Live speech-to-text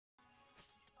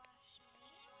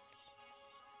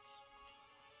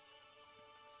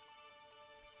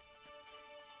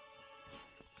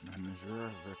Man, this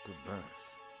rev at the best.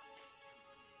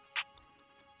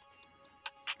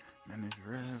 Man, this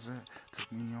rev at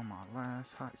took me on my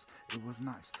last heist. It was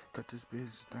nice. Cut this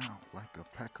bitch down like a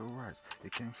pack of rice.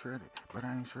 It came shredded, but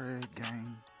I ain't shred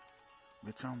gang.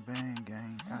 Bitch, I'm bang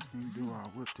gang. Ask me, do I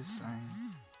whip the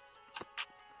same?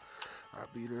 I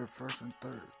be there first and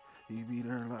third. He be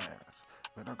there last.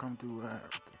 But I come through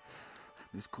after.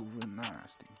 This COVID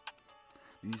nasty.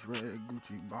 These red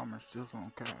Gucci bombers still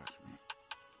don't catch me.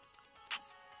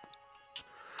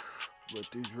 But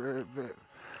this red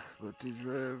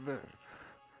vet,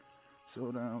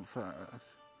 so damn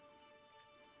fast.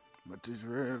 But this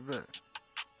red vet,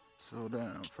 so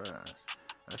damn fast.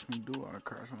 Ask me, do I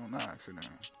crash on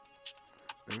accident?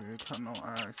 Baby, it's no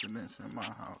accidents in my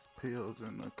house. Pills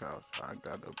in the couch. I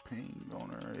got a ping on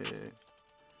her head.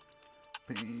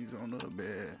 Pings on the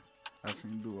bed. Ask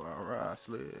me, do I ride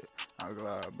sled? I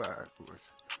glide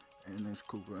backwards in this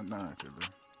coupe binocular.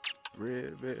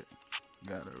 Red vet,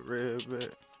 got a red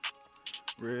vet.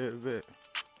 Red vet,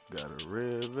 got a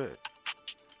red vet.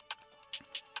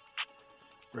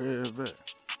 Red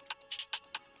vet.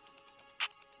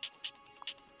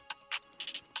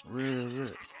 Red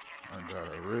vet. I got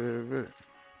a red vet.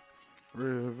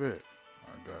 Red vet. I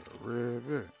got a red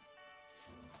vet.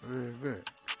 Red vet.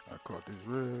 I caught this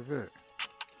red vet.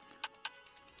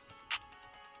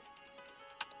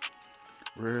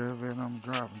 Red vet, I'm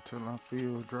driving till I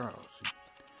feel drowsy.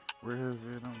 Red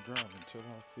vet, I'm driving till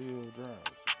I feel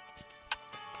drowsy.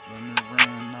 When it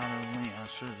ran out of me, I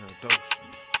should have dosed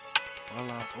me.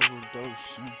 While I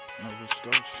overdosing, Nova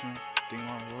Scotian, think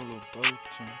my roller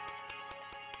boating.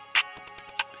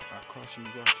 I cross you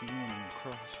off, you in the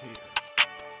crosshair.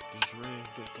 This red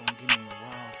vet gon' give me a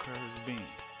wild curve beam.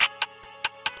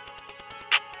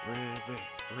 Red vet,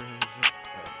 red vet,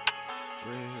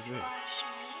 red vet.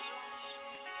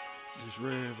 This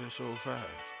red vet so fast,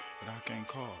 but I can't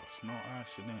cause no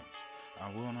accidents. I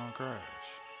will not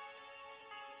crash.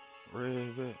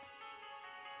 Red vet,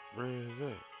 my red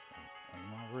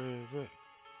vet,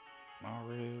 my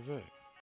red vet.